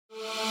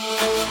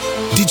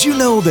Did you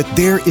know that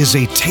there is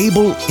a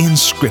table in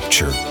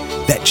Scripture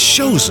that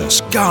shows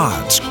us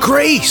God's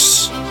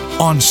grace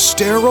on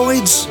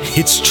steroids?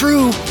 It's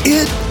true.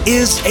 It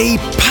is a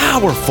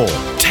powerful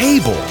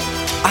table.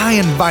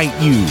 I invite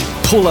you,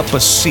 pull up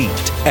a seat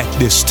at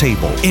this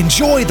table.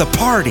 Enjoy the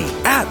party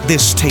at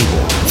this table.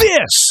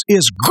 This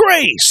is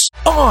grace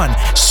on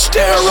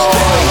steroids.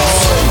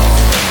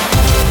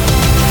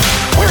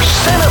 Where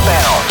sin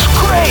abounds,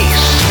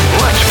 grace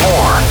much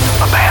more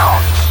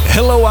abounds.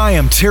 Hello, I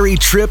am Terry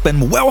Tripp,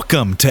 and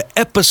welcome to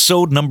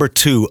episode number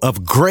 2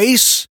 of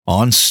Grace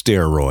on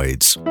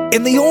Steroids.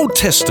 In the Old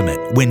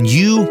Testament, when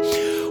you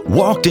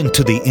walked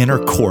into the inner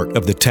court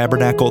of the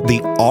tabernacle,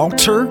 the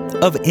altar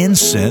of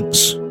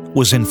incense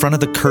was in front of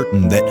the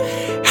curtain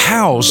that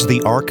housed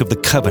the Ark of the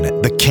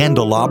Covenant. The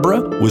candelabra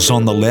was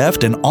on the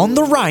left, and on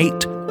the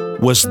right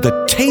was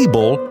the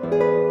table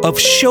of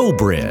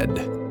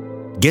showbread.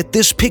 Get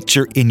this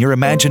picture in your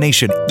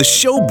imagination. The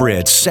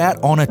showbread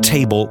sat on a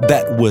table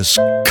that was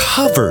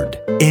covered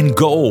in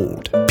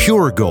gold,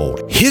 pure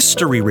gold.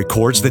 History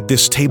records that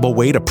this table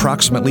weighed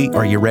approximately,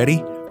 are you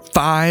ready?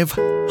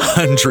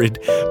 500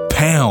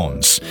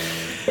 pounds.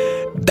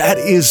 That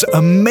is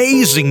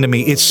amazing to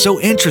me. It's so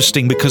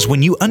interesting because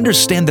when you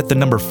understand that the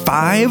number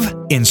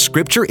 5 in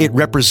Scripture, it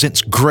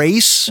represents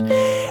grace,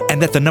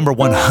 and that the number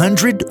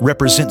 100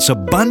 represents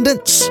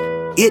abundance,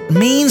 it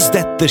means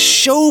that the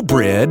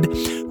showbread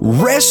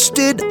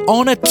rested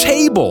on a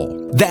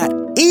table that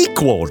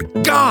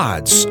equaled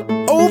God's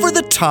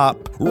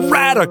over-the-top,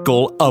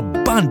 radical,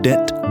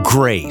 abundant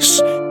grace.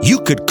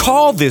 You could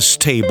call this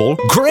table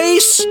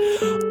Grace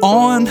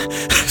on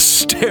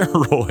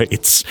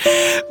Steroids.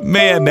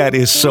 Man, that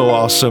is so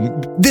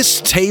awesome.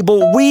 This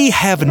table, we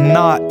have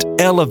not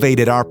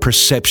elevated our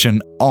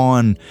perception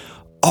on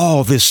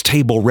all this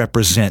table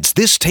represents.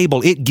 This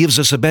table, it gives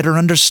us a better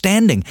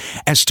understanding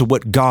as to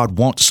what God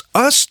wants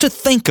us to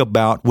think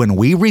about when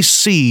we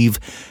receive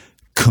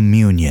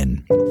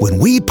communion. When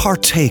we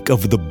partake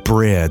of the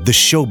bread, the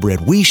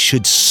showbread, we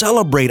should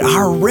celebrate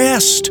our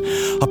rest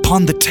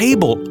upon the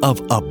table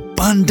of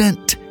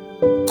abundant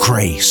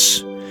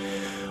grace.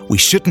 We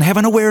shouldn't have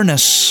an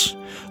awareness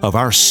of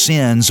our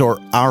sins or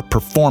our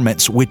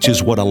performance, which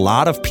is what a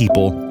lot of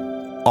people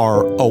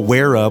are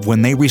aware of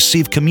when they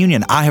receive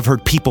communion. I have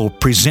heard people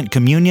present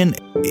communion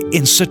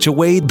in such a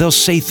way, they'll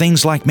say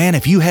things like, man,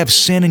 if you have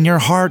sin in your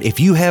heart, if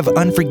you have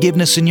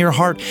unforgiveness in your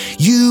heart,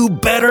 you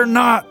better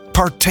not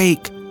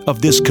partake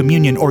of this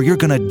communion or you're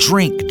going to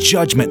drink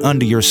judgment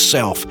unto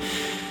yourself.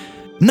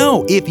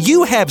 No, if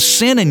you have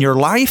sin in your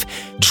life,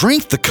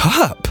 drink the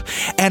cup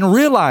and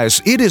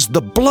realize it is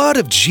the blood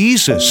of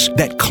Jesus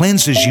that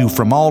cleanses you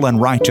from all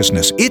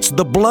unrighteousness. It's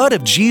the blood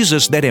of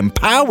Jesus that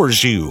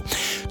empowers you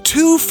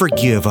to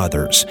forgive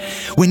others.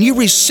 When you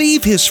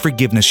receive His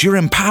forgiveness, you're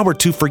empowered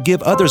to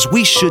forgive others.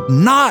 We should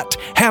not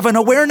have an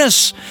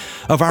awareness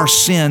of our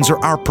sins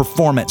or our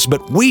performance,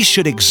 but we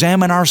should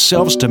examine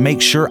ourselves to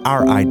make sure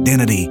our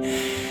identity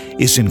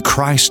is in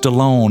Christ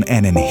alone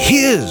and in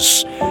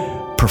His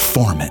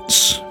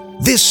performance.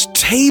 This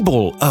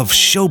table of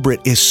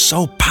showbread is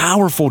so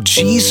powerful.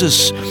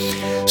 Jesus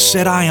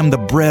said, I am the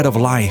bread of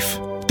life,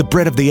 the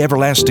bread of the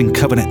everlasting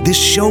covenant. This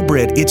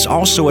showbread, it's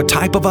also a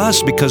type of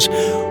us because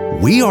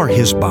we are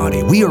His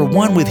body. We are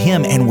one with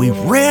Him, and we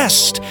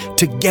rest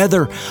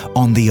together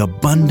on the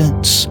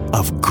abundance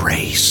of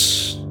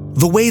grace.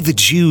 The way the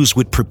Jews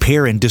would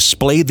prepare and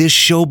display this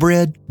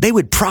showbread, they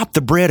would prop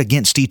the bread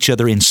against each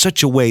other in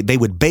such a way they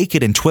would bake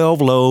it in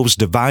 12 loaves,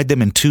 divide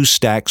them in 2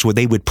 stacks where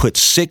they would put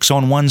 6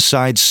 on one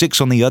side,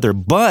 6 on the other,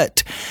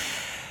 but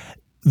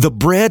the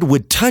bread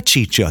would touch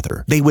each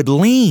other. They would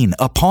lean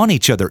upon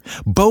each other.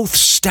 Both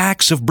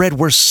stacks of bread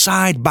were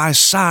side by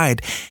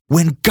side.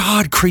 When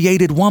God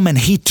created woman,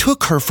 He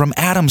took her from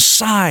Adam's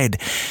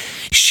side.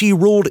 She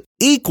ruled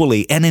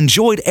equally and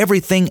enjoyed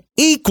everything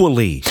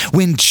equally.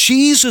 When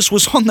Jesus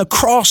was on the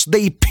cross,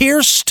 they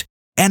pierced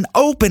and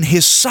opened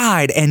His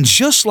side. And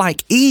just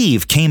like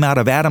Eve came out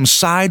of Adam's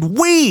side,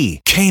 we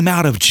came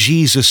out of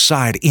Jesus'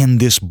 side in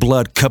this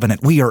blood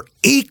covenant. We are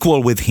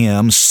equal with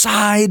Him,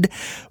 side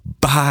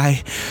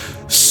by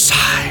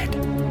side.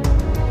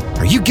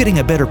 Are you getting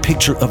a better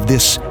picture of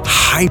this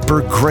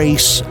hyper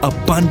grace,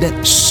 abundant,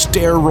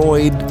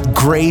 steroid,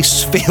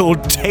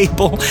 grace-filled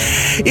table?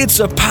 It's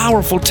a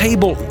powerful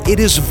table. It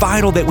is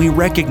vital that we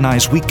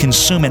recognize, we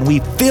consume, and we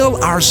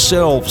fill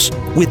ourselves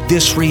with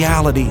this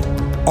reality.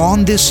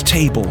 On this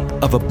table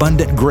of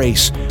abundant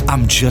grace,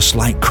 I'm just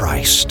like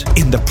Christ.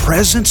 In the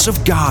presence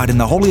of God, in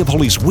the Holy of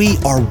Holies, we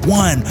are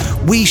one.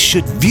 We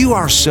should view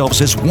ourselves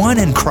as one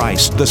in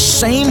Christ, the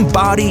same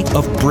body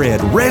of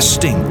bread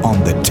resting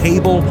on the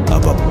table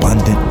of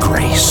abundant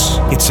grace.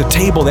 It's a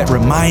table that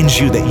reminds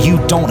you that you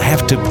don't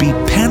have to be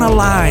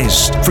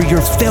penalized for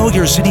your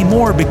failures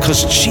anymore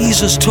because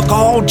Jesus took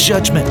all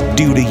judgment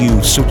due to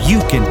you so you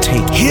can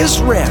take His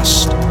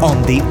rest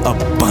on the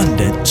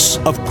abundance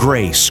of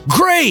grace.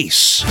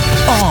 Grace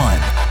on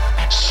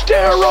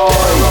steroids.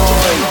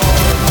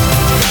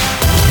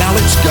 Now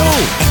let's go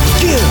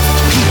and give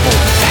people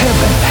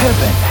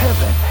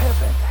heaven.